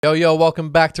Yo,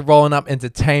 welcome back to Rolling Up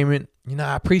Entertainment.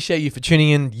 I appreciate you for tuning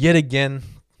in yet again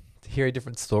to hear a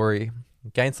different story,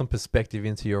 gain some perspective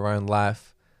into your own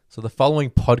life. So the following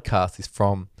podcast is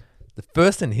from the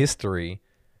first in history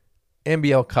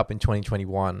NBL Cup in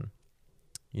 2021.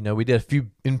 We did a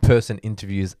few in-person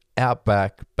interviews out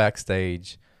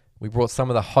backstage. We brought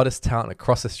some of the hottest talent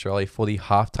across Australia for the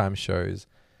halftime shows.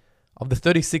 Of the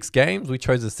 36 games, we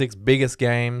chose the 6 biggest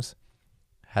games.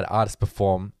 Had artists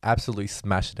perform, absolutely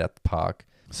smashed it at the park.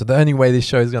 So the only way this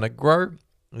show is going to grow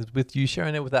is with you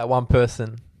sharing it with that one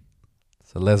person.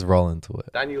 So let's roll into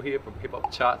it. Daniel here from Hip Hop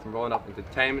Charts and Rolling Up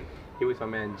Entertainment, here with my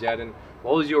man Jaden.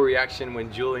 What was your reaction when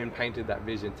Julian painted that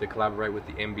vision to collaborate with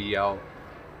the NBL?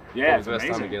 Yeah, for the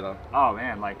first time together? Oh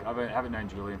man, I haven't known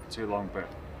Julian for too long, but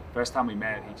first time we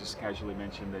met, he just casually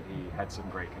mentioned that he had some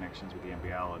great connections with the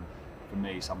NBL, and for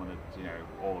me, someone that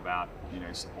all about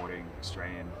supporting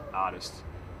Australian artists.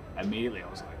 Immediately I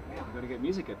was like, man, we've got to get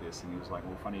music at this, and he was like,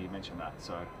 well, funny you mentioned that.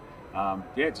 So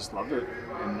just loved it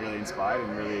and really inspired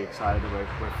and really excited that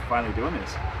we're finally doing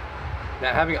this.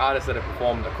 Now, having artists that have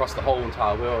performed across the whole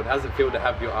entire world, how does it feel to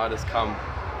have your artists come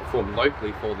perform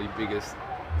locally for the biggest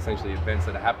essentially events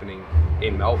that are happening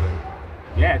in Melbourne?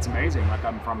 Yeah, it's amazing.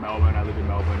 I'm from Melbourne, I live in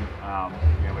Melbourne.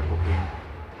 We're booking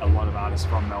a lot of artists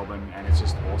from Melbourne, and it's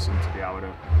just awesome to be able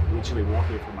to literally walk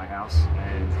here from my house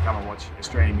and come and watch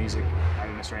Australian music at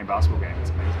an Australian basketball game. It's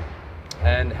amazing.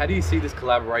 And how do you see this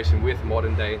collaboration with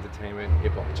Modern Day Entertainment,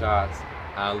 Hip Hop Charts,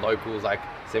 locals like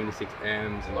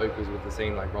 76Ms, locals with the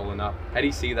scene like Rolling Up? How do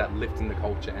you see that lifting the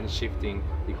culture and shifting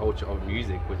the culture of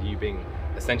music, with you being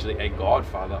essentially a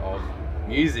godfather of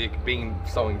music, being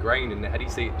so ingrained in it? How do you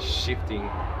see it shifting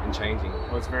and changing?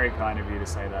 Well, it's very kind of you to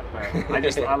say that, but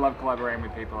I love collaborating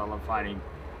with people. I love finding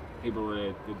people that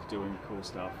are doing cool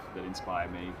stuff that inspire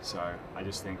me. So I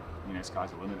just think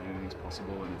sky's the limit, anything's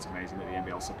possible, and it's amazing that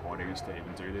the NBL's supporting us to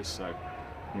even do this. So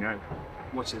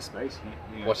watch this space.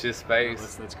 Watch this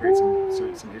space. Let's create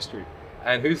some history.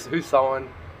 And who's someone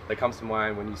that comes to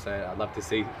mind when you say I'd love to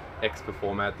see X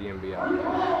perform at the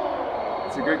NBL?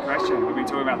 It's a good question. We've been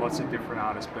talking about lots of different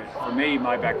artists, but for me,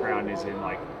 my background is in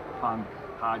punk,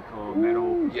 hardcore,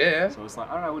 metal. Yeah. So it's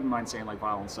I wouldn't mind seeing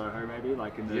Violent Soho maybe, in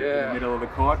the middle of the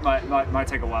court. Might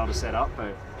take a while to set up,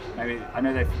 but maybe I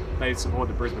know they support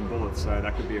the Brisbane Bullets, so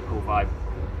that could be a cool vibe.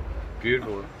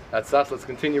 Beautiful. That's us. Let's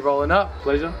continue rolling up.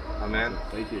 Pleasure. Oh man,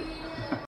 thank you.